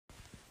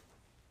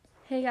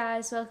Hey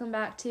guys, welcome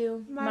back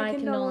to My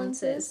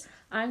Condolences.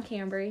 I'm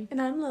Cambry,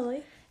 And I'm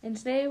Lily. and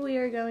today we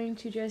are going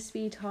to just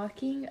be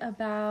talking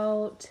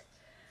about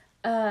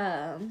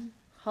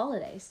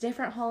holidays,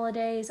 different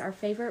holidays, our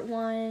favorite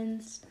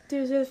ones.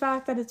 Due to the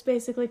fact that it's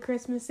basically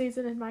Christmas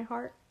season in my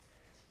heart.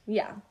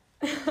 Yeah,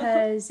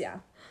 because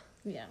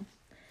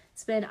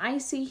it's been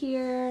icy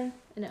here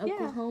in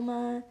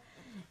Oklahoma,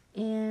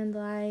 and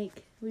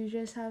we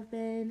just have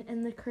been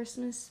in the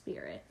Christmas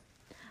spirit.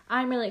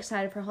 I'm really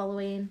excited for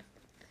Halloween.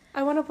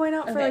 I want to point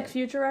out for Okay.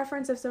 future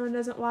reference, if someone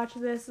doesn't watch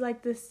this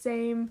the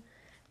same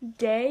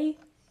day,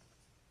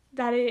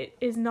 that it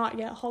is not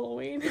yet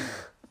Halloween.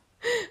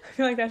 I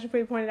feel like that should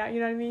be pointed out, you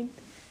know what I mean?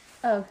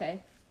 Oh,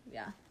 okay.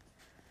 Yeah.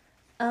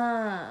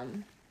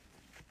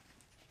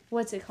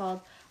 What's it called?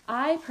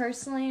 I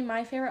personally,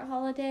 my favorite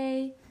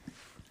holiday.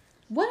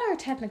 What are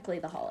technically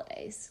the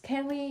holidays?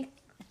 Can we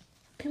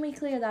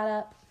clear that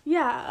up?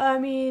 Yeah, I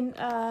mean,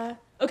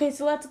 okay,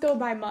 so let's go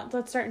by month.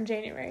 Let's start in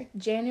January.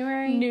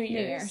 January, New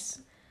Year's.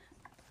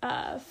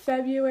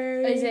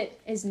 February.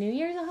 Is New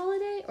Year's a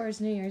holiday or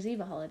is New Year's Eve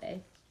a holiday?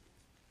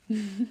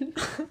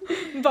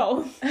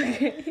 Both.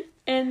 Okay.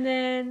 And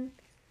then,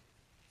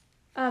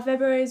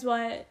 February is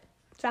what?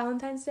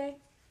 Valentine's Day?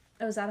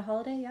 Oh, is that a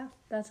holiday? Yeah,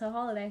 that's a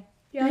holiday.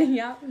 Yeah.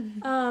 Yeah.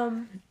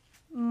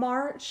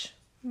 March,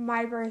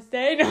 my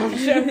birthday. No, I'm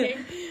joking.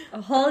 A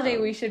holiday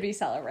we should be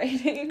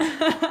celebrating.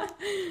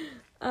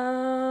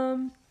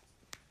 March,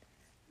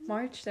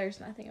 there's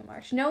nothing in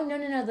March. No,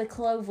 the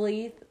clove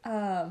leaf.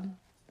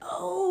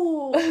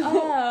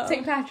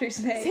 St. Patrick's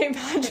Day. St.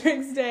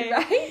 Patrick's Day.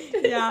 Right?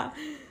 Yeah.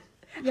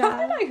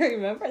 How did I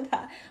remember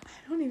that?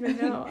 I don't even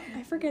know.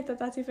 I forget that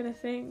that's even a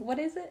thing. What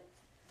is it?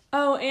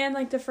 Oh, and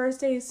the first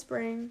day is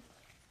spring.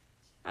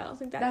 I don't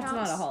think That's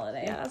counts. not a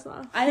holiday. Yeah, that's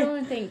not. I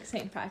don't think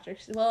St.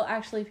 Patrick's. Well,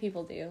 actually,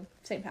 people do.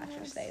 St.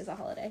 Patrick's Day is a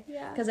holiday.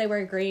 Yeah. Because they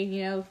wear green.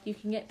 You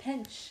can get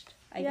pinched.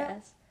 I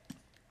guess.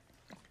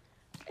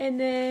 And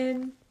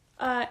then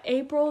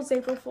April's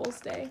April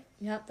Fool's Day.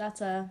 Yep, that's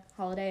a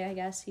holiday. I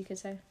guess you could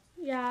say.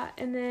 Yeah,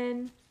 and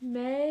then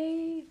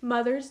May,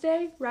 Mother's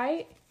Day,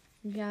 right?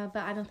 Yeah,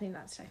 but I don't think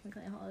that's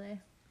technically a holiday.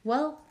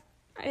 Well,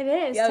 It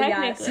is, oh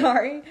technically. yeah,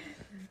 sorry.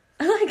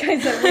 Like I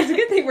said, it's a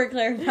good thing we're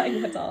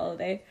clarifying what's a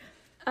holiday.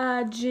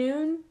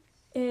 June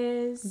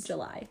is...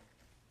 July.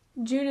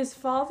 June is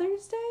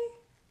Father's Day?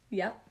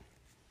 Yep.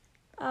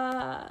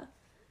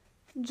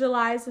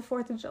 July is the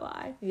 4th of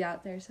July. Yeah,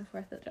 there's a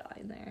 4th of July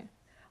in there.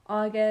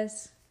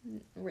 August,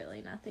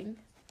 really nothing.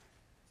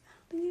 I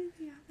don't think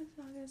anything happens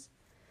in August.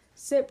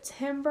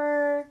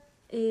 September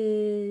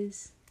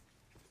Is...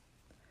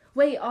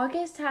 Wait,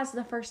 August has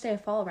the first day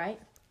of fall, right?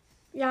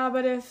 Yeah,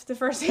 but if the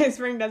first day of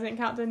spring doesn't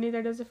count, then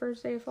neither does the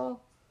first day of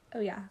fall. Oh,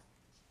 yeah.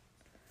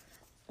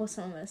 Well,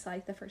 some of us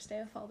like the first day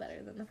of fall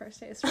better than the first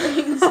day of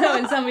spring. So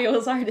in some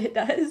people's heart, it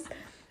does.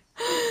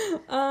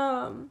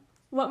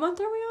 What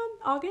month are we on?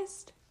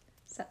 August?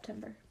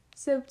 September.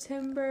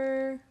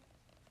 September,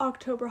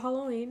 October,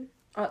 Halloween.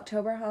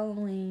 October,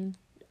 Halloween.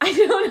 I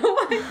don't know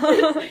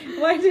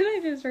why did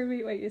I just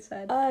repeat what you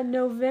said?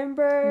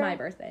 November. My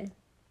birthday.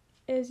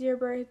 Is your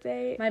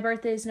birthday. My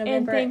birthday is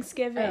November. And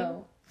Thanksgiving.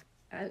 Oh,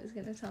 I was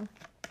going to tell.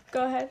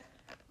 Go ahead.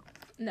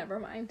 Never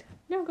mind.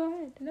 No, go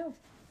ahead. No,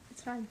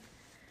 it's fine.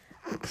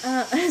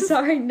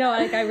 Sorry, no,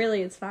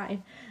 it's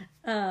fine.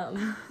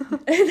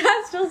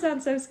 That still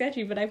sounds so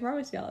sketchy, but I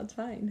promise y'all it's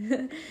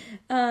fine.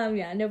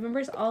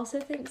 November's also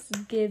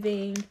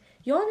Thanksgiving.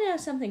 You want to know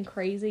something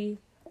crazy?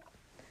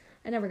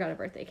 I never got a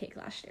birthday cake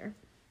last year.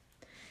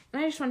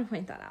 And I just want to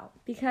point that out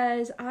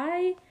because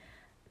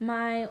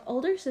my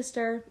older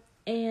sister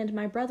and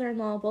my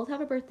brother-in-law both have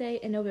a birthday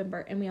in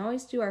November, and we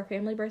always do our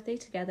family birthday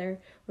together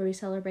where we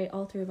celebrate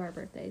all three of our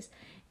birthdays.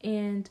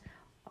 And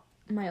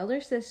my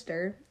older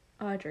sister,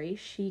 Audrey,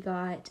 she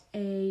got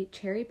a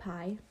cherry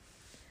pie,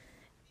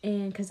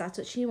 and because that's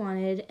what she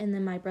wanted. And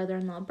then my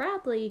brother-in-law,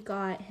 Bradley,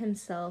 got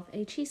himself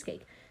a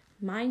cheesecake.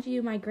 Mind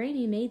you, my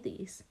granny made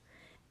these,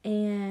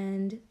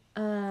 and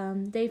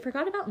they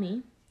forgot about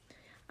me.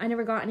 I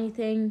never got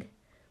anything.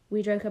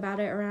 We joke about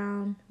it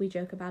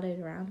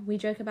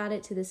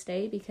to this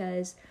day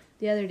because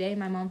last night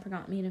my mom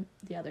forgot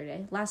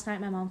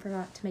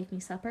to make me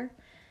supper.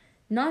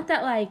 Not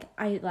that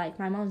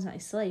my mom's my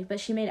slave, but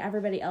she made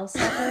everybody else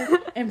supper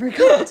and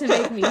forgot to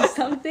make me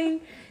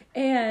something.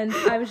 And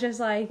I was just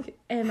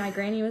and my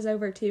granny was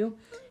over too.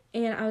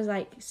 And I was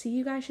see,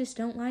 you guys just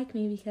don't like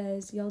me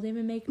because y'all didn't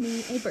even make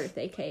me a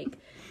birthday cake.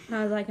 And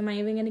I was am I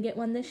even going to get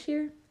one this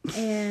year?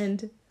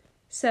 And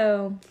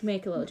so,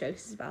 make a little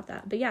jokes about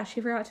that. But yeah,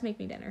 she forgot to make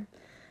me dinner.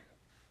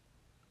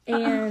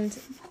 And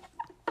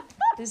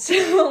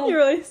so... You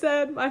really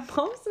said, my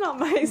mom's not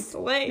my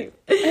slave.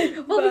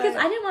 Well, because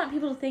I didn't want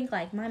people to think,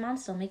 my mom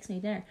still makes me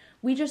dinner.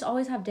 We just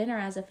always have dinner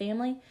as a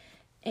family.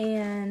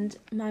 And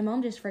my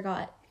mom just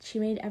forgot. She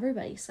made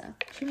everybody stuff.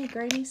 She made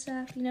granny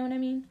stuff, you know what I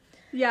mean?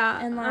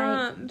 Yeah, and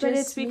but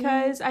it's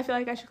because, I feel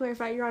I should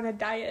clarify, you're on a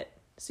diet.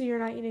 So you're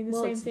not eating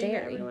the same thing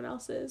that everyone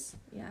else is.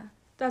 Yeah.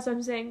 That's what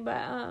I'm saying,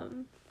 but,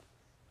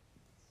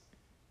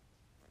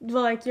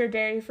 well, you're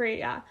dairy free,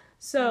 yeah.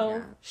 So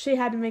Yeah. she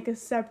had to make a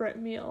separate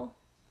meal.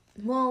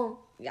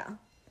 Well, yeah.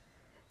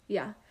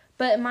 Yeah.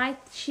 But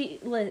she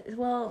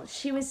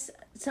was,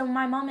 so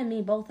my mom and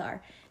me both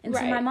are. And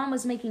so Right. my mom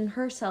was making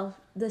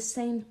herself the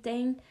same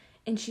thing,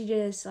 and she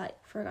just,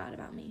 like, forgot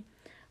about me.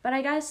 But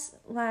I guess,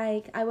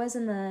 like, I was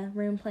in the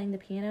room playing the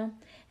piano,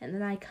 and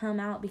then I come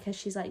out because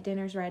she's like,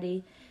 dinner's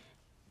ready,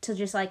 to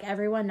just, like,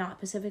 everyone, not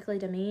specifically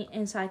to me.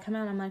 And so I come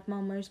out and I'm like,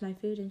 Mom, where's my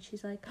food? And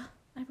she's like, oh,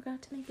 I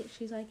forgot to make it.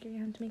 She's like, you're going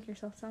to have to make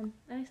yourself some.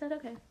 And I said,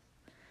 okay.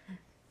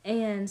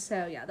 And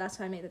so, yeah, that's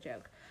why I made the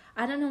joke.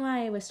 I don't know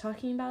why I was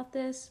talking about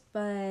this,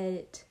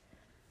 but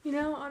You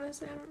know,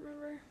 honestly, I don't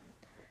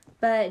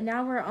remember.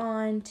 now we're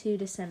on to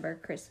December,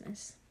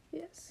 Christmas.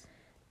 Yes.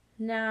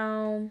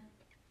 Now,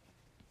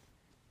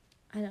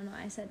 I don't know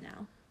why I said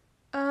now.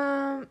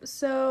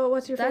 So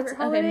what's your favorite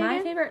holiday? Okay, my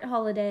again? favorite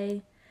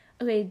holiday.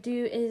 Okay,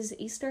 is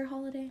Easter a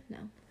holiday? No.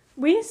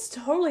 We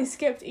totally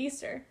skipped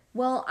Easter.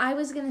 Well, I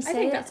was going to say I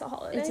think that's a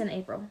holiday. it's in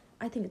April.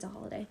 I think it's a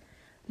holiday.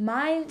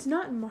 Mine, It's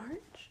not in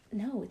March.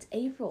 no, it's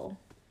April.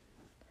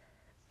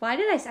 Why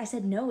did I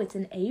said no, it's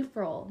in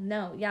April.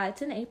 No, yeah,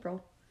 it's in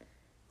April.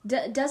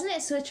 Doesn't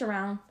it switch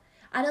around?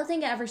 I don't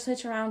think it ever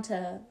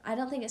I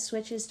don't think it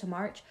switches to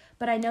March,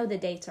 but I know the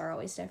dates are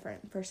always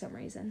different for some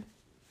reason.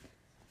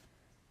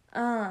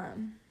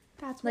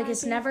 That's Like,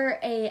 it's wacky. never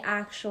a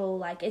actual,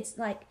 like, it's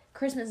like,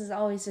 Christmas is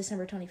always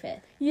December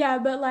 25th. Yeah,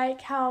 but like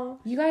how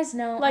You guys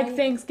know, like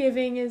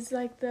Thanksgiving is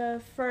like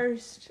the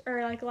first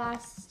or like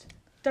last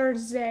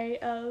Thursday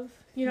of,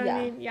 you know what I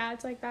Yeah. mean? Yeah,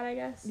 it's like that, I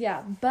guess.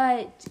 Yeah,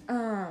 but,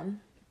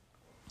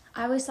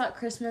 I always thought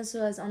Christmas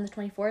was on the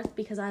 24th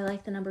because I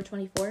like the number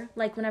 24.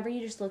 Like, whenever you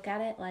just look at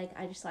it, like,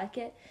 I just like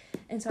it.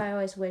 And so I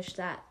always wish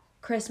that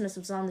Christmas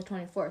was on the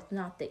 24th,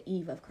 not the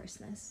eve of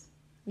Christmas.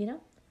 You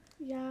know?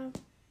 Yeah.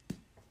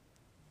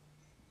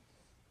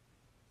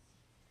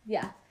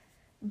 Yeah.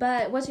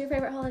 But what's your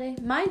favorite holiday?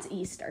 Mine's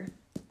Easter.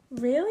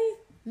 Really?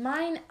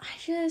 Mine,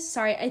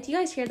 sorry, if you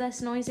guys hear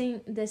this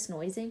noising,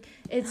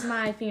 it's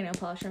my fingernail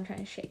polish I'm trying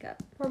to shake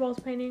up. We're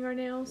both painting our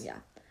nails. Yeah.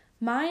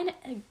 Mine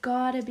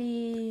gotta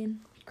be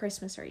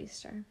Christmas or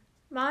Easter.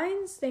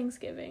 Mine's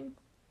Thanksgiving.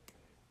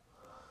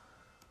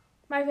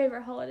 My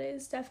favorite holiday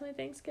is definitely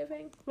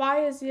Thanksgiving.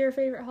 Why is your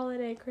favorite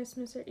holiday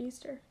Christmas or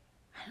Easter?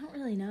 I don't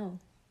really know.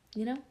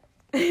 You know?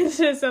 It's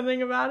just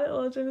something about it, a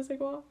little je ne sais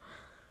quoi.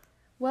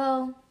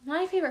 Well,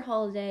 my favorite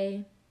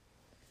holiday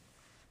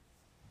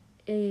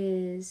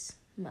is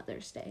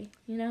Mother's Day,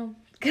 you know?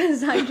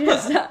 Because I'm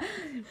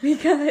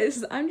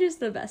just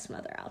the best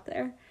mother out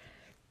there.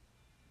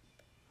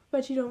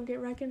 But you don't get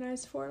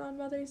recognized for it on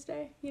Mother's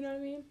Day, you know what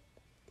I mean?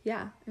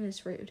 Yeah, and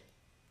it's rude.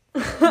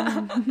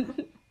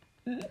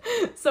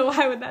 So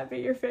why would that be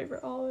your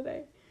favorite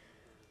holiday?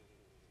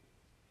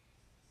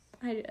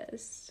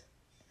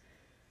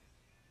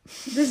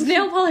 This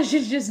nail polish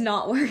is just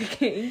not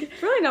working.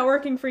 It's really not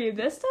working for you.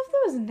 This stuff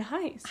that was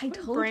nice. I What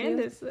told brand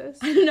you. is this?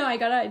 I don't know, I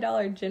got it at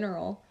Dollar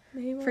General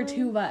Maybelline? for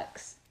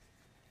 $2.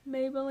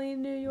 Maybelline,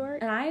 New York.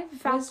 And I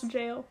Fast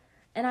jail.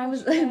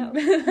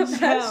 jail.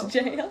 Fast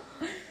jail.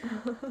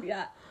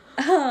 Yeah.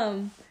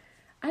 I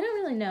don't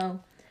really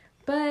know.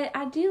 But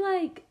I do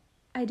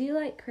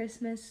like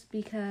Christmas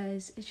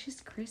because it's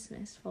just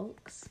Christmas,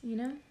 folks, you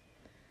know?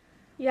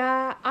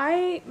 Yeah,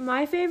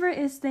 my favorite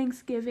is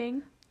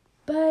Thanksgiving.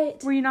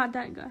 But Were you not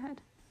done? Go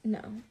ahead.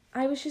 no.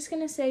 I was just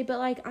gonna say, but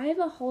like I have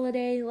a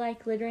holiday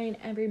like literally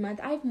every month.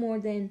 I have more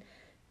than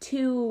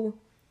two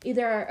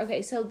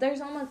so there's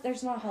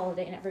not a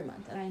holiday in every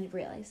month, and I didn't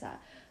realize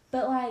that.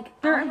 But like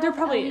There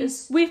probably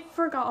is. We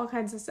forgot all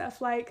kinds of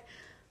stuff like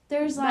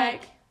there's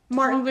like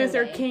Martin Taco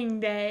Luther Day. King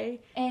Day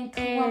and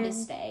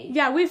Columbus Day.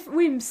 Yeah,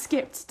 we've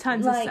skipped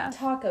tons of Like stuff.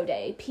 Taco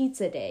Day,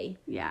 Pizza Day,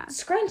 Yeah.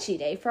 Scrunchy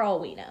Day for all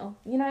we know.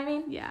 You know what I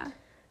mean? Yeah.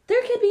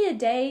 There could be a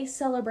day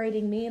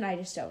celebrating me and I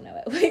just don't know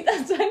it. Wait,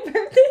 that's my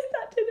birthday?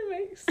 That didn't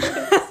make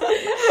sense.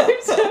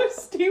 I'm so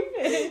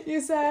stupid.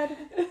 You said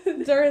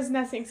there is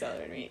nothing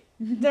celebrating me.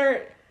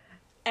 There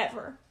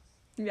ever.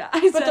 Yeah,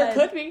 But there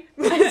could be.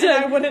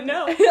 I wouldn't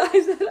know.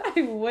 I said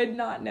I would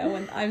not know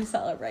when I'm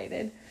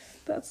celebrated.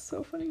 That's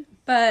so funny.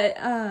 But,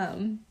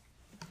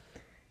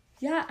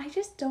 yeah, I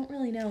just don't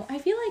really know. I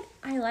feel like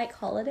I like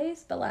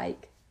holidays, but,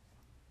 like,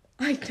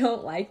 I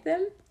don't like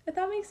them, if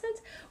that makes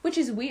sense. Which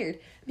is weird,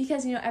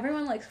 because, you know,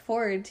 everyone looks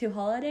forward to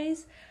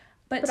holidays,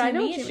 but to I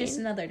know me, what you it's just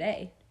mean. another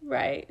day.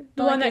 Right. The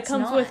But, one like, that it's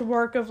comes not. with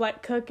work of,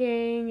 like,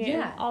 cooking and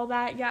Yeah. all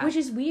that. Yeah. Which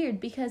is weird,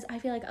 because I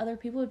feel like other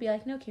people would be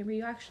like, no, Kimber,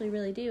 you actually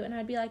really do. And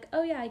I'd be like,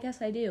 oh, yeah, I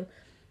guess I do.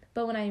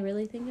 But when I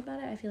really think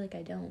about it, I feel like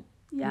I don't.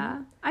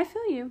 yeah. I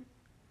feel you.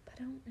 But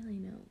I don't really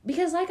know.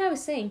 Because like I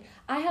was saying,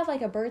 I have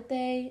like a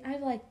birthday. I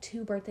have like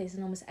 2 birthdays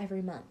in almost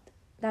every month.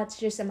 That's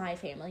just in my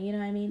family, you know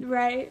what I mean?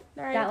 Right.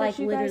 Right. That, like,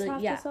 you guys literally-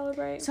 have yeah. to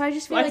celebrate. So I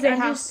just feel Well, like they I'm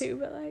have just... to,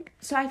 but like.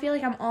 So I feel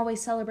like I'm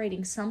always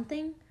celebrating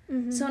something.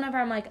 Mhm. So whenever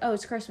I'm like, oh,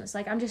 it's Christmas,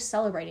 like I'm just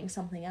celebrating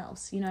something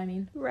else. You know what I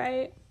mean?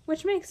 Right.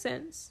 Which makes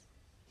sense.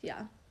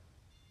 Yeah.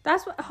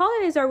 That's what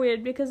holidays are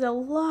weird because a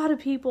lot of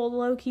people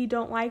low key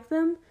don't like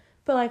them,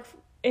 but like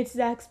it's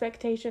the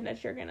expectation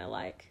that you're gonna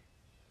like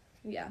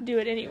Yeah. do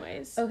it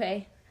anyways.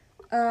 Okay.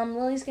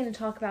 Lily's gonna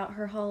talk about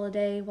her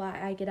holiday while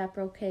I get up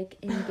real quick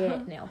and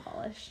get nail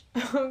polish.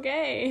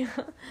 Okay.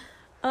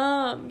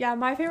 Yeah,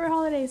 my favorite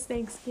holiday is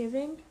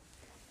Thanksgiving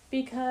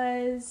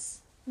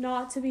because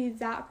not to be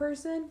that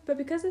person, but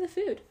because of the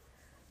food.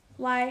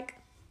 Like,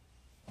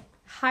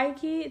 high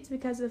key, it's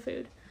because of the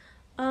food.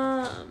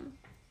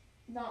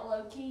 Not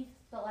low key,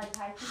 but like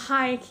high key.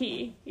 High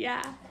key,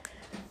 yeah.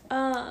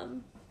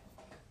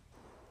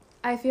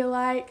 I feel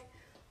like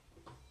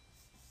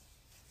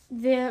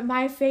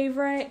my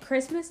favorite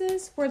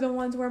Christmases were the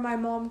ones where my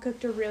mom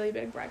cooked a really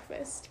big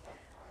breakfast.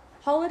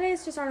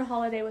 Holidays just aren't a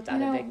holiday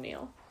without a big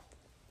meal.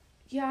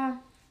 Yeah.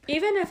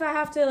 Even if I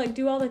have to like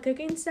do all the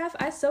cooking stuff,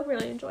 I still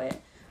really enjoy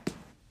it.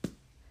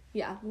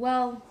 Yeah.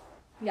 Well,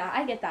 yeah,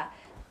 I get that.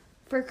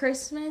 For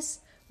Christmas,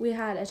 we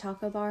had a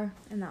taco bar,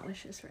 and that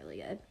was just really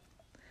good.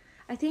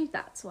 I think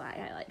that's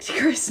why I liked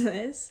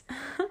Christmas.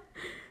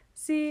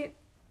 See,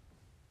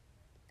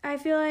 I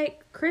feel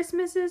like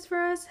Christmases for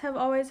us have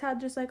always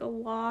had just like a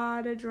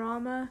lot of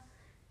drama.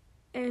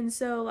 And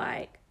so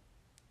like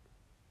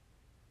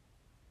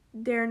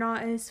they're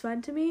not as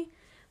fun to me.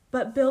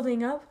 But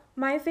building up,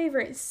 my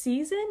favorite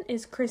season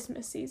is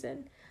Christmas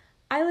season.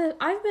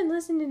 I've been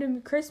listening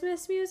to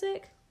Christmas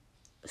music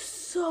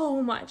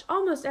so much,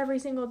 almost every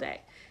single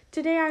day.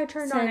 Today I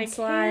turned on a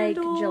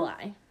candle. Like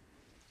July.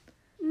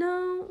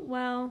 No,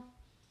 well,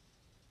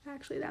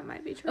 actually that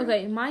might be true.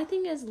 Okay, my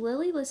thing is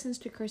Lily listens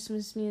to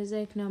Christmas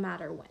music no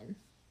matter when.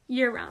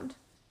 Year round.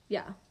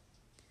 Yeah.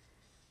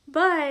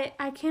 But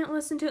I can't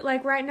listen to it.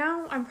 Like right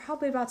now, I'm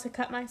probably about to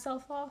cut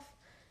myself off.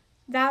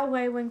 That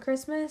way, when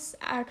Christmas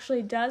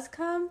actually does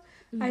come,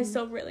 I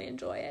still really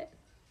enjoy it.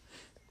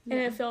 Yeah.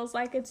 And it feels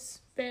like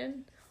it's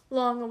been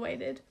long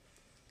awaited.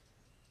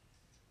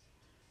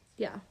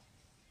 Yeah.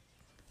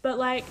 But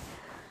like,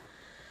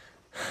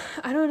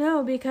 I don't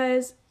know,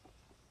 because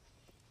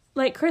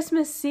like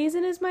Christmas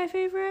season is my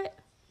favorite,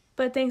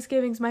 but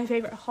Thanksgiving's my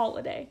favorite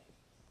holiday.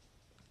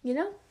 You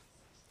know?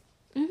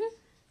 Mhm.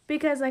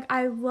 Because like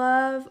I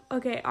love,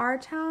 our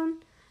town,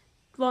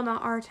 well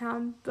not our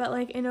town, but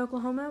like in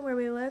Oklahoma where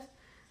we live,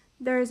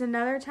 there's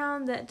another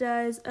town that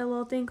does a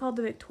little thing called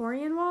the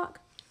Victorian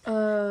Walk.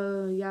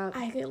 Oh, yeah.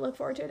 I can look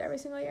forward to it every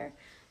single year.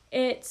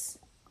 It's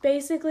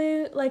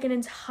basically like an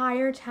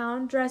entire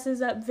town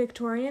dresses up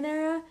Victorian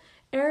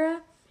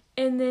era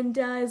and then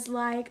does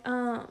like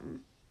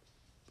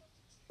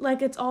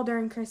it's all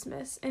during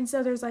Christmas. And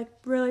so there's like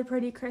really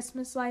pretty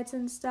Christmas lights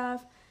and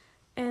stuff,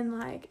 and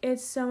like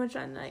it's so much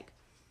fun. Like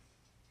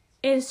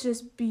it's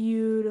just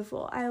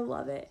beautiful. I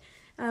love it.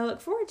 And I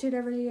look forward to it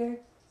every year.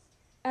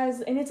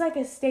 And it's like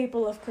a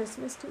staple of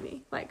Christmas to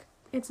me. Like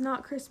it's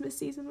not Christmas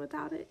season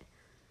without it.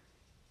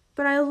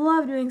 But I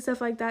love doing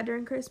stuff like that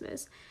during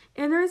Christmas.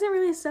 And there isn't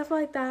really stuff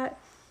like that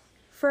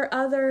for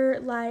other,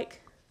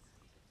 like,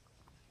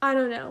 I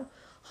don't know.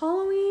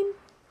 Halloween,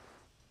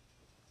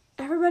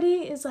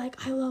 everybody is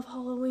like, I love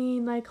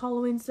Halloween. Like,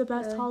 Halloween's the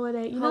best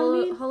holiday. You know what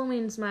I mean?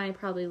 Halloween's my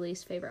probably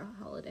least favorite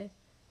holiday.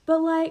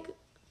 But, like,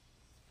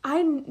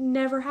 I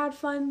never had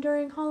fun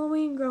during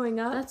Halloween growing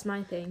up. That's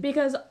my thing.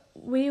 Because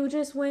we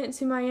just went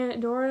to my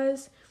Aunt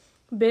Dora's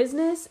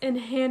business and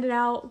handed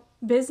out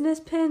business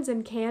pins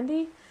and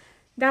candy.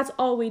 That's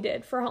all we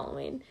did for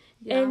Halloween.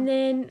 Yeah. And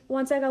then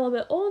once I got a little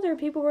bit older,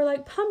 people were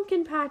like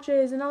pumpkin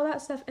patches and all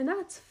that stuff. And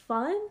that's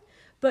fun,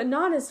 but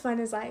not as fun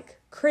as like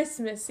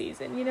Christmas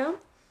season, you know?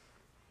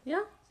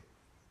 Yeah.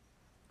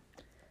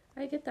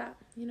 I get that,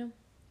 you know?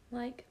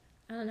 Like,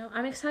 I don't know.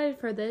 I'm excited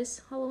for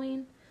this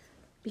Halloween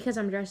because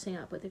I'm dressing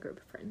up with a group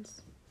of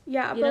friends.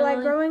 Yeah, but like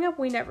growing up,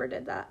 we never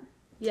did that.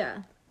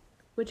 Yeah,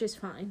 which is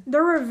fine.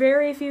 There were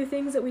very few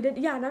things that we did.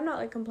 Yeah, and I'm not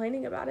like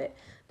complaining about it.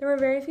 There were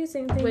very few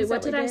things. Wait,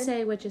 what did I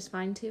say? Which is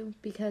fine too?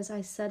 Because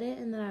I said it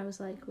and then I was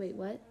like, wait,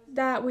 what?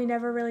 That we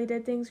never really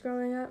did things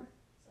growing up.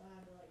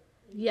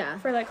 Yeah.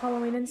 For like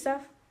Halloween and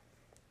stuff.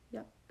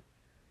 Yep.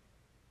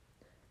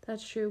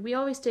 That's true. We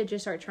always did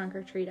just our trunk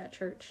or treat at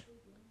church.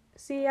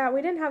 See, yeah,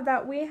 we didn't have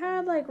that. We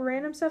had like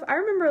random stuff. I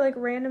remember like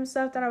random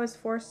stuff that I was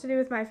forced to do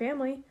with my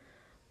family.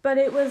 But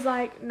it was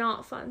like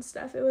not fun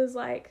stuff. It was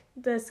like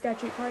the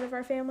sketchy part of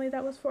our family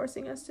that was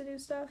forcing us to do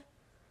stuff.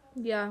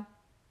 Yeah.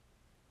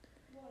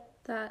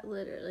 That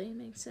literally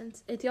makes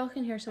sense. If y'all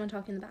can hear someone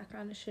talking in the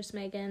background, it's just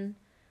Megan.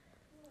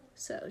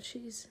 So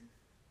she's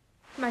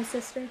my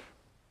sister.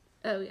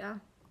 Oh yeah,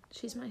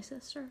 she's my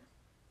sister.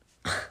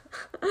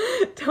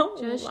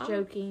 Don't just lie.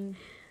 Joking.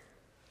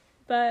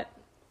 But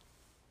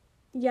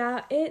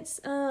yeah, it's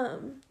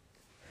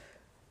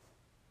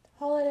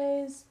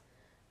holidays.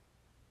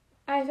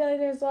 I feel like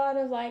there's a lot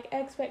of like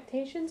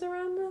expectations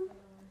around them.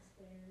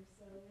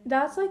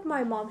 That's like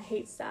my mom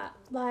hates that.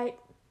 Like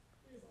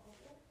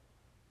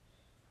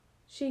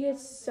she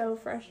gets so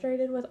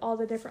frustrated with all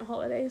the different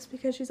holidays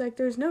because she's like,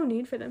 there's no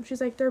need for them.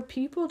 She's like,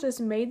 people just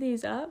made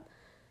these up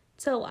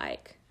to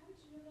like.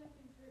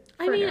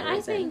 I mean, I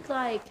think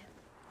like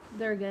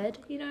they're good.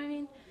 You know what I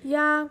mean?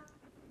 Yeah.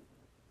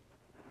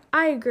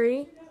 I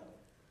agree.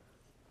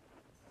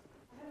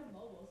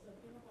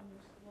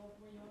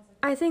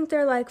 I think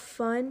they're like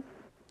fun.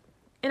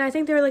 And I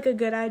think they're like a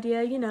good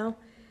idea, you know.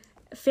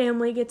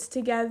 family gets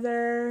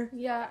together.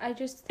 Yeah, I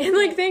just... And,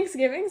 like,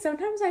 Thanksgiving,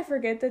 sometimes I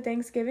forget that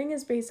Thanksgiving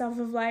is based off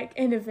of, like,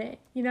 an event.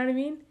 You know what I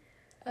mean?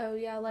 Oh,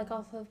 yeah, like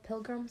off of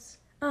Pilgrims.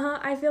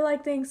 I feel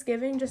like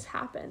Thanksgiving just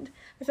happened.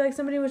 I feel like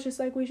somebody was just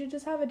like, we should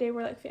just have a day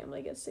where, like,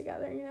 family gets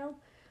together, you know?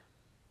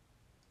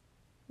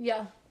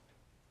 Yeah.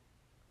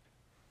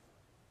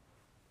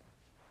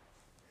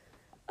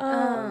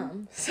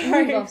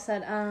 Sorry. We both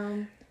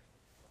said,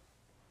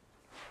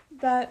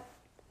 But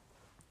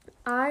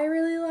I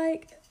really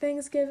like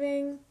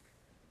Thanksgiving.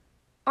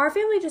 Our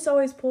family just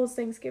always pulls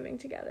Thanksgiving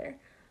together.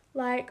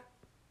 Like,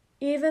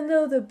 even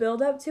though the build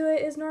up to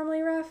it is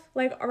normally rough,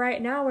 like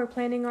right now we're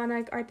planning on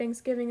like our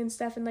Thanksgiving and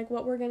stuff and like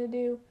what we're gonna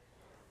do.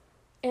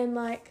 And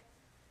like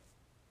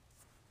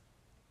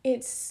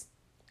it's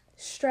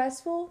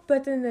stressful,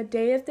 but then the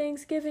day of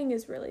Thanksgiving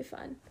is really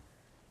fun.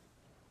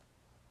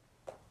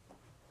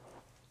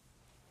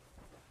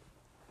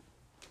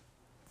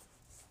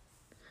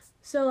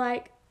 So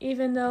like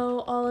even though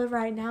all of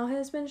right now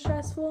has been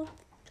stressful,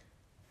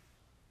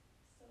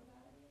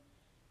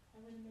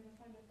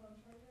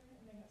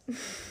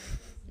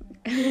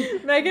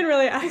 Megan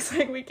really acts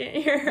like we can't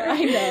hear her.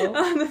 I know.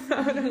 On the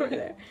phone over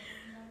there.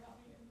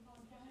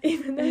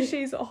 Even though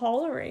she's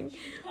hollering.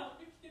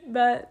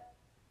 But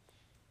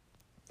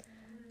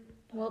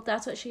well,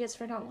 that's what she gets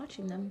for not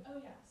watching them.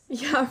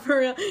 yeah, for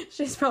real.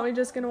 She's probably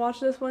just going to watch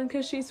this one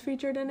because she's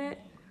featured in it.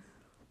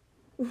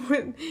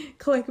 With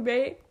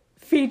clickbait.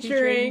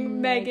 Featuring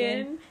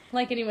Megan.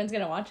 Like anyone's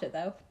gonna watch it,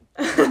 though.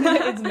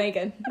 It's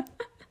Megan.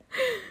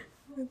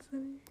 That's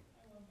funny.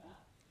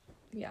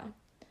 Yeah.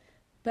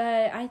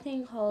 But I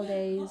think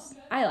holidays...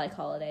 I like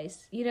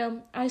holidays. You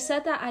know, I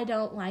said that I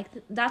don't like...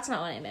 That's not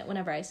what I meant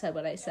whenever I said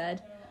what I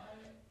said.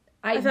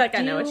 I feel like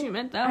I know what you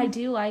meant, though. I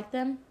do like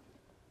them.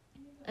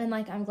 And,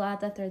 like, I'm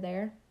glad that they're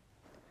there.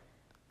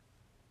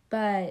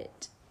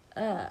 But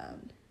yeah.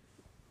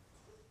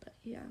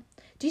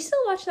 Do you still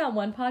watch that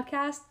one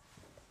podcast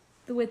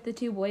with the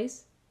two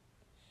boys?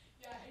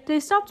 They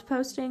stopped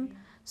posting.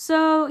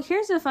 So,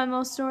 here's a fun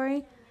little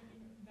story.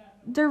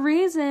 The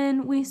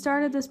reason we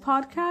started this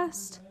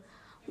podcast...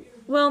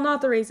 Well,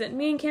 not the reason.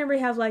 Me and Cambry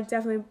have, like,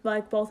 definitely,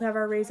 like, both have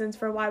our reasons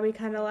for why we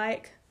kind of,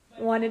 like,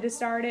 wanted to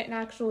start it and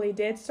actually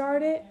did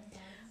start it.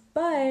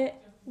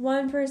 But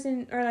one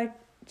person, or, like,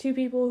 two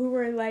people who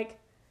were, like,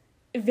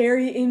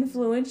 very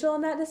influential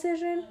in that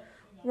decision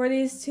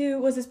was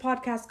this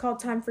podcast called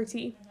Time for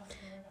Tea.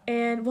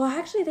 And, well,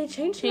 actually, they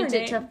changed it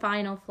name. to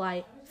Final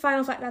Flight.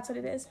 Final Flight, that's what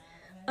it is.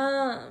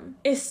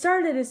 It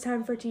started as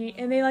Time for Tea,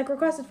 and they, like,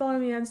 requested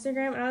following me on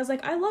Instagram, and I was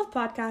like, I love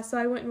podcasts, so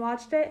I went and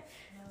watched it.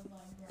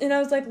 And I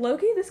was like,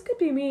 Loki, this could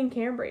be me and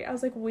Cambry. I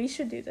was like, we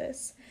should do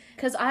this.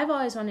 Because I've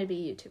always wanted to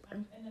be a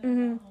YouTuber.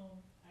 Mm-hmm.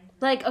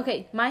 Like,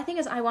 okay, my thing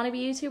is I want to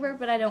be a YouTuber,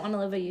 but I don't want to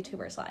live a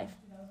YouTuber's life.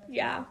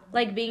 Yeah.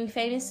 Like, being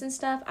famous and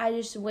stuff, I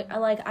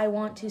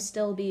want to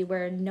still be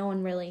where no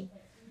one really,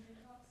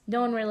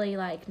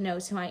 like,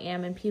 knows who I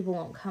am, and people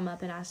won't come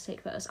up and ask to take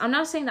photos. I'm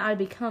not saying that I'd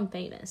become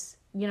famous.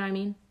 You know what I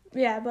mean?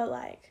 Yeah, but,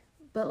 like,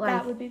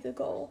 that would be the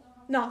goal.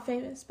 Not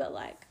famous, but,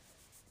 like...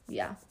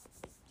 Yeah.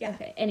 Yeah.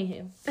 Okay,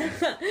 anywho.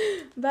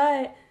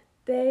 But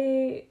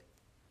they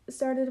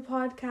started a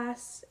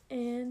podcast,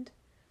 and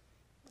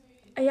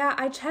yeah,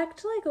 I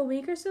checked like a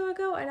week or so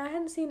ago, and I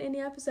hadn't seen any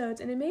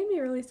episodes, and it made me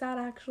really sad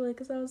actually,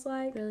 because I was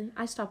like, really,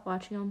 I stopped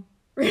watching them.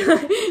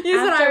 Really? You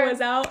said I was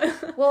out.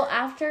 Well,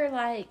 after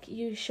like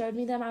you showed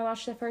me them, I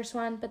watched the first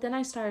one, but then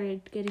I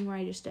started getting where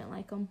I just didn't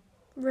like them.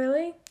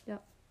 Really?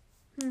 Yep.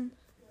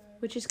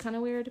 Which is kind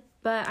of weird,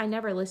 but I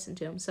never listened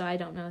to them, so I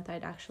don't know if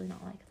I'd actually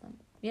not like them.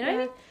 You know what I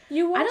mean?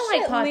 You watched I don't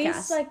like at podcasts.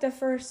 least like the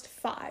first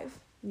 5.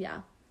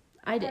 Yeah,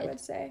 I did. I would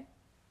say,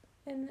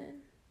 and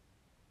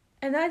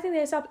then I think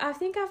they stopped. I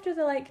think after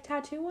the like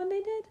tattoo one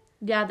they did.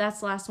 Yeah, that's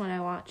the last one I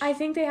watched. I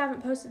think they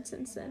haven't posted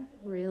since then.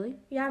 Really?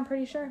 Yeah, I'm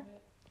pretty sure.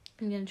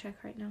 I'm gonna check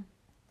right now.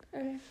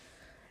 Okay.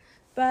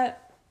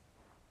 But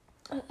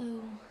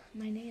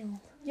my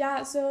nail.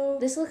 Yeah, so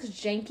this looks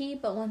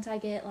janky, but once I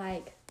get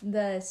like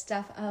the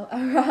stuff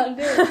around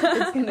it,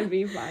 it's gonna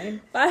be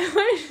fine. By the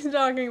way, she's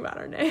talking about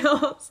her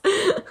nails.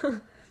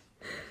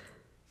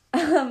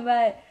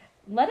 But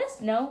let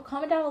us know.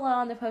 Comment down below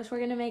on the post we're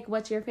gonna make.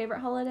 What's your favorite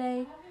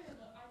holiday?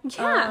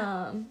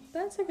 Yeah,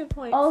 that's a good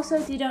point. Also,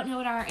 if you don't know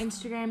what our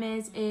Instagram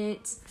is,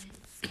 it's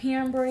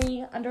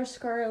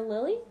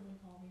Cambry_Lily,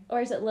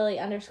 or is it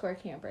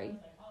Lily_Cambry?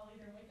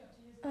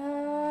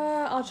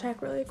 I'll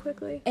check really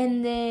quickly.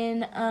 And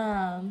then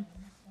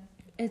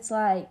it's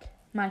like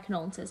my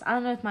condolences. I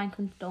don't know if my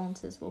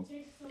condolences will,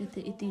 if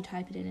you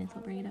type it in,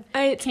 it'll bring it up.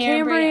 It's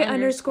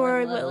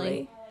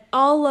Cambry_Lily.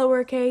 All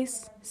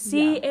lowercase.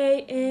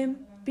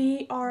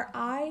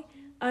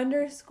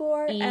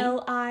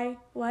 CAMBRI_LI.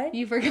 What?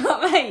 You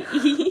forgot my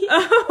E.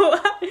 Oh,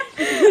 I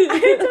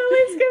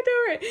totally skipped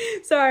over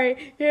it.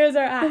 Sorry. Here's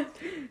our app.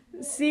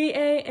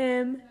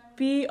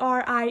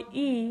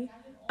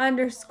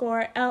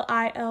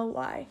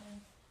 CAMBRIE_LILY.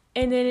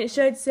 And then it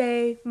should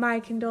say my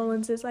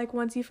condolences. Like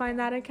once you find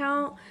that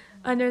account,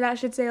 under that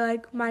should say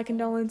like my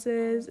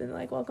condolences and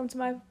like welcome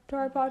to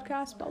our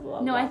podcast. Blah blah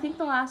blah. No, I think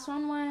the last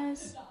one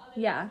was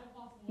Yeah.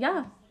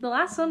 Yeah. The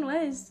last one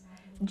was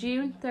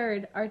June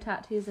 3rd. Our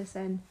tattoos are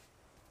sent.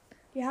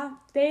 Yeah.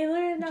 They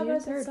literally know June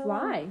us 3rd. so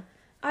Why? long.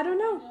 I don't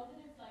know.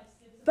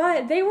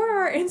 But they were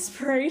our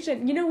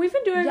inspiration. You know, we've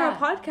been doing our Yeah.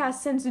 podcast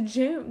since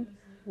June.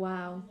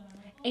 Wow.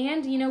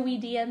 And, you know, we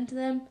DM'd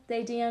them.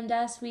 They DM'd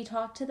us. We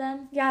talked to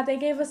them. Yeah, they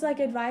gave us, like,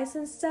 advice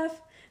and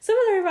stuff. Some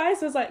of their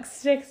advice was, like,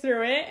 stick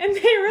through it, and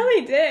they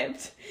really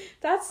dipped.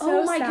 That's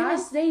so Oh my sad.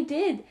 goodness, they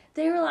did.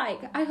 They were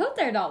like, I hope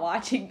they're not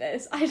watching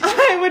this. I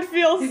I would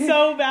feel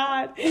so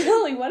bad.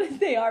 really, what if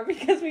they are?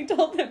 Because we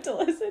told them to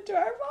listen to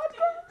our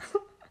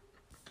podcast.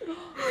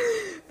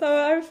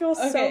 I would feel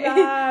so Okay.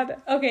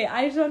 bad. Okay,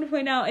 I just want to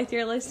point out, if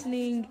you're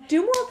listening,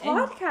 Do more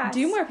and podcasts.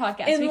 do more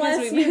podcasts.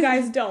 Unless because you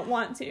guys don't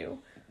want to.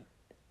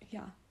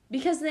 Yeah.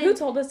 Because Who then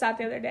told us that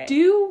the other day?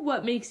 do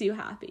what makes you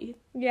happy.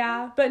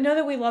 Yeah, but know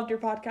that we loved your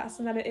podcast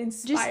and that it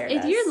Just inspired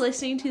if us. you're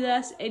listening to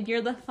this and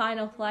you're the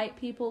final flight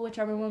people,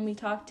 whichever one we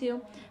talked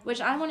to, which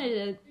I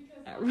wanted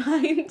to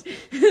remind,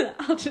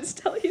 I'll just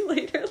tell you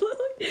later,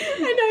 Lily.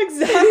 I know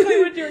exactly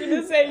what you're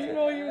gonna say. You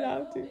don't even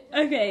have to.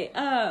 Okay,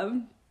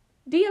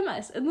 DM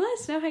us and let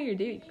us know how you're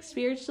doing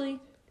spiritually,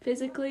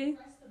 physically,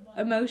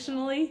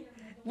 emotionally.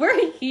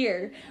 We're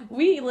here.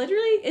 We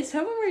literally, if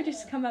someone were to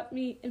just come up to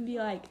me and be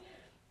like,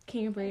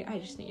 Camry, I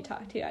just need to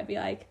talk to you, I'd be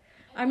like,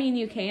 I mean,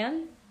 you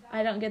can.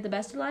 I don't get the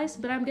best advice,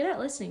 but I'm good at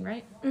listening,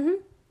 right? Mhm.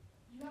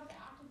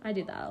 I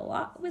do that a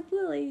lot with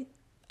Lily.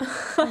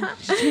 I'm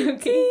just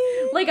joking.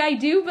 Like, I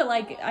do, but,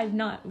 like, I'm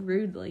not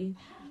rudely.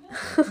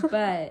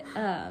 But,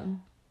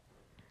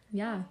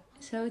 yeah.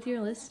 So, if you're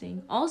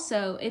listening.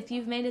 Also, if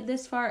you've made it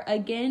this far,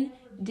 again,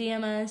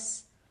 DM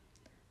us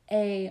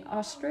a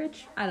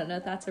ostrich. I don't know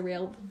if that's a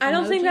real I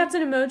don't think emoji. that's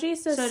an emoji,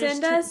 so So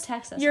send just us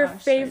text us your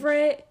ostrich.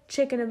 favorite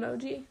chicken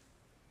emoji.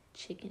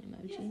 Chicken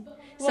emoji. Well,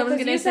 Someone's 'cause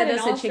gonna you said send an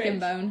us a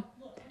chicken ostrich. bone.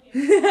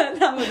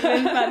 That would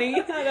have been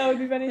funny. That would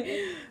be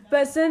funny.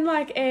 But send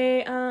like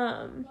a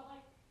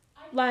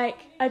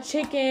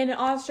chicken, an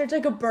ostrich,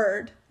 like a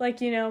bird. Like,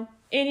 you know,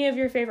 any of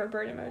your favorite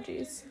bird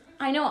emojis.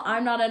 I know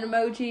I'm not an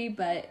emoji,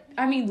 but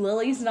I mean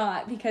Lily's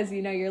not because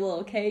you know your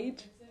little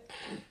cage.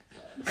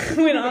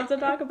 We don't have to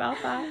talk about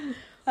that.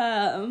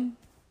 Um,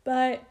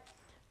 But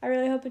I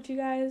really hope that you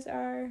guys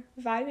are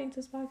vibing to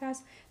this podcast.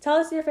 Tell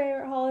us your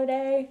favorite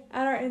holiday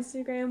at our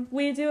Instagram.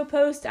 We do a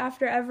post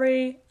after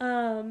every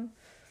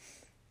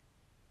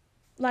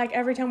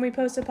every time we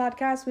post a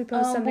podcast, we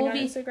post something on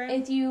Instagram.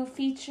 If you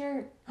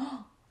feature,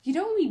 you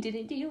know what we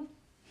didn't do?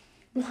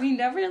 We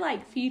never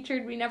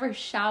featured. We never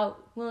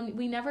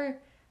we never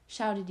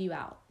shouted you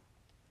out.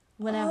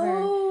 Whenever.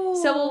 Oh.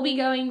 So we'll be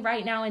going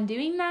right now and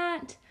doing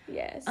that.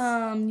 Yes.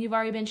 You've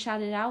already been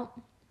shouted out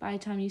by the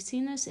time you've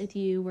seen this, if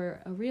you were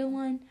a real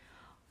one.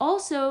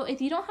 Also, if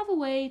you don't have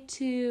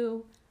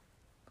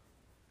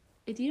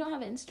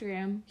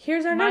Instagram,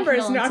 Here's our my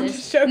numbers. No, I'm condolences.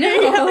 just joking.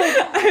 No.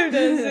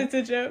 It's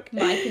a joke.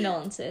 my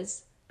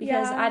condolences.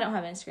 Because Yeah. I don't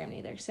have Instagram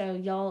either. So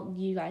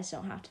you guys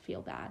don't have to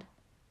feel bad.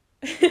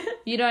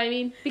 You know what I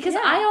mean? Because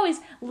Yeah. I always,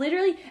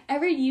 literally,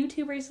 every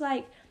YouTuber's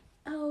like,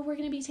 oh, we're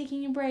going to be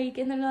taking a break.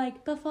 And they're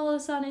like, but follow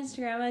us on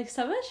Instagram. Like,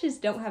 some of us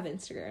just don't have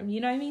Instagram. You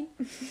know what I mean?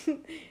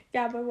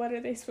 Yeah, but what are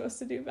they supposed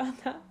to do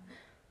about that?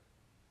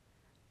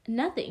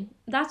 Nothing.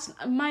 That's,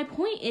 my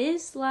point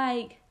is,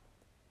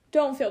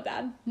 Don't feel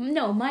bad.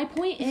 no, my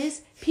point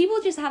is,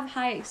 people just have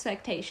high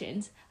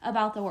expectations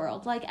about the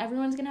world. Like,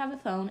 everyone's going to have a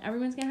phone.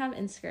 Everyone's going to have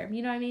Instagram.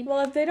 You know what I mean?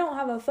 Well, if they don't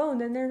have a phone,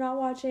 then they're not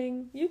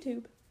watching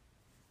YouTube.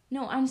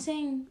 No, I'm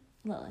saying,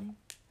 Lily.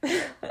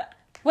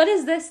 What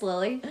is this,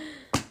 Lily?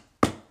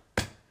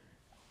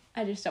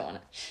 I just don't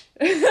want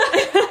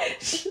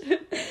to.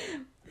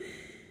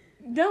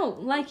 No,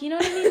 you know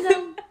what I mean,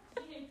 though?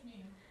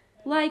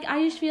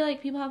 I just feel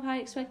like people have high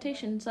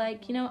expectations. I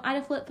had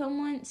a flip phone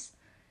once,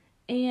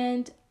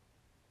 and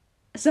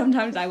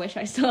sometimes I wish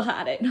I still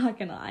had it, not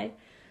gonna lie.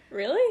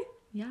 Really?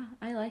 Yeah,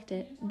 I liked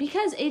it.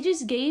 Because it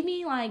just gave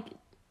me,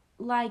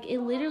 it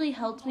literally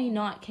helped me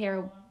not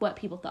care what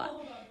people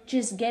thought.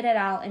 Just get it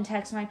out and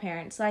text my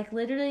parents.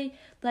 Literally,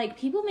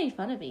 people made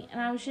fun of me. And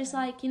I was just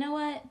like, you know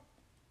what?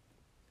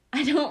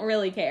 I don't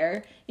really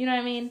care. You know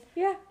what I mean?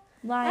 Yeah.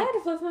 I had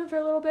a flip phone for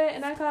a little bit,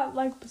 and I got,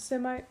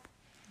 semi...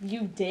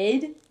 You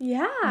did?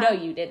 Yeah. No,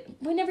 you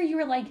didn't. Whenever you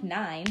were,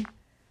 9.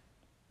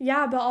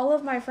 Yeah, but all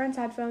of my friends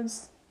had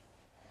phones.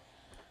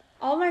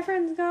 All my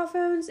friends got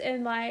phones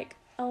in,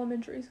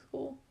 elementary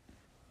school.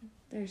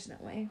 There's no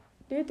way.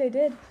 Dude, they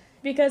did.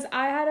 Because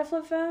I had a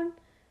flip phone.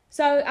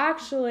 So,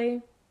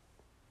 actually,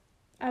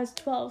 I was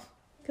 12.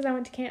 Because I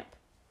went to camp.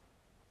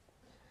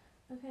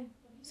 Okay.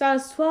 So, I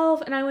was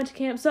 12, and I went to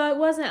camp. So, it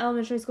wasn't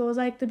elementary school. It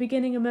was, the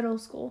beginning of middle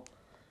school.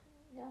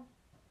 Yeah.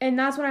 And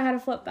that's when I had a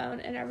flip phone,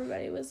 and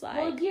everybody was like...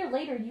 Well, a year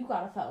later, you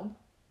got a phone.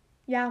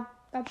 Yeah,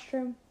 that's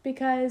true.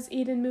 Because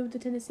Eden moved to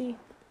Tennessee.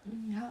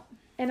 Yeah.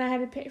 And I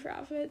had to pay for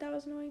half of it. That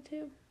was annoying,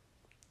 too.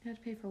 You had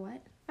to pay for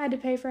what? I had to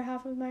pay for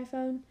half of my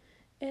phone.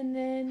 And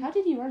then... How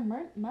did you earn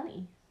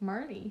money?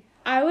 Money.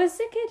 I was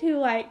the kid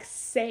who,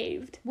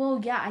 saved.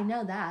 Well, yeah, I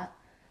know that.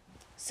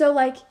 So,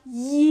 years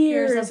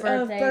Years of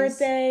of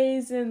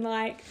birthdays and,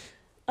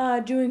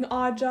 doing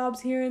odd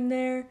jobs here and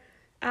there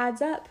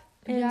adds up.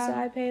 And so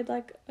Yeah. I paid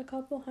like a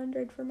couple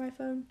 $100 for my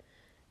phone.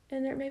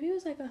 And maybe it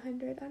was like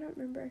 $100. I don't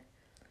remember.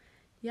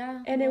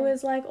 Yeah. And it well,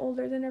 was like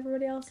older than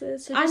everybody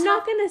else's. So I'm I'm not-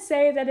 not gonna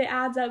say that it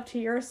adds up to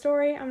your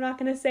story. I'm not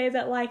gonna say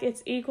that like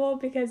it's equal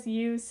because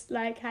you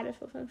like had a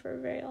flip phone for a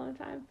very long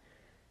time.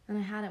 And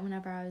I had it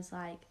whenever I was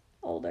like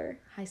Older.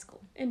 high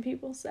school. And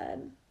people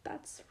said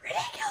that's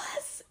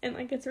ridiculous. And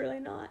like it's really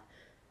not.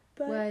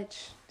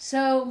 But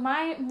So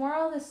my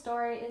moral of the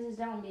story is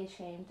don't be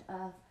ashamed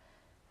of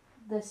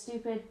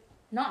the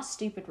not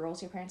stupid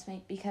rules your parents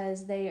make,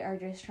 because they are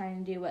just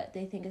trying to do what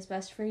they think is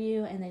best for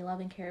you, and they love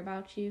and care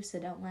about you. So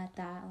don't let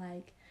that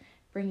like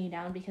bring you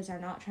down, because they're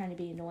not trying to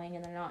be annoying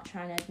and they're not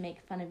trying to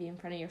make fun of you in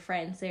front of your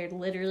friends. They're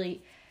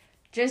literally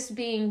just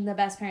being the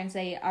best parents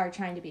they are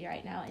trying to be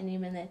right now. And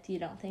even if you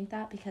don't think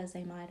that, because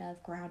they might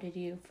have grounded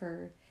you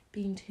for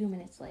being 2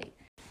 minutes late.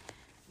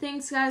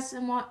 Thanks guys,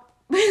 and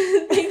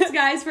thanks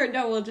guys for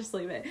we'll just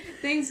leave it.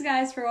 Thanks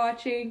guys for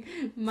watching.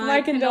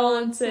 My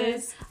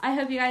condolences. I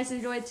hope you guys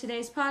enjoyed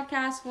today's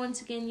podcast.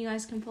 Once again, you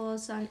guys can follow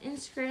us on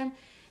Instagram,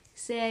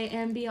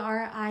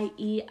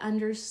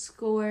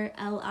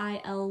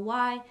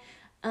 CAMBRIE_LILY.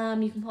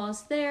 You can follow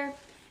us there.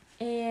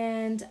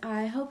 And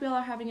I hope y'all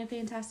are having a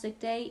fantastic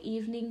day,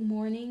 evening,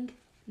 morning,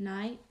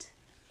 night,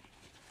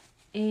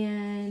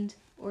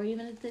 or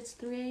even if it's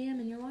 3 a.m.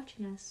 and you're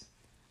watching us.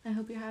 I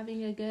hope you're having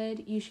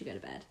you should go to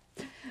bed.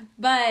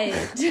 But,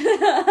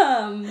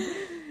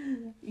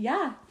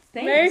 yeah,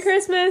 thanks. Merry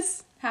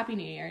Christmas. Happy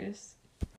New Year's.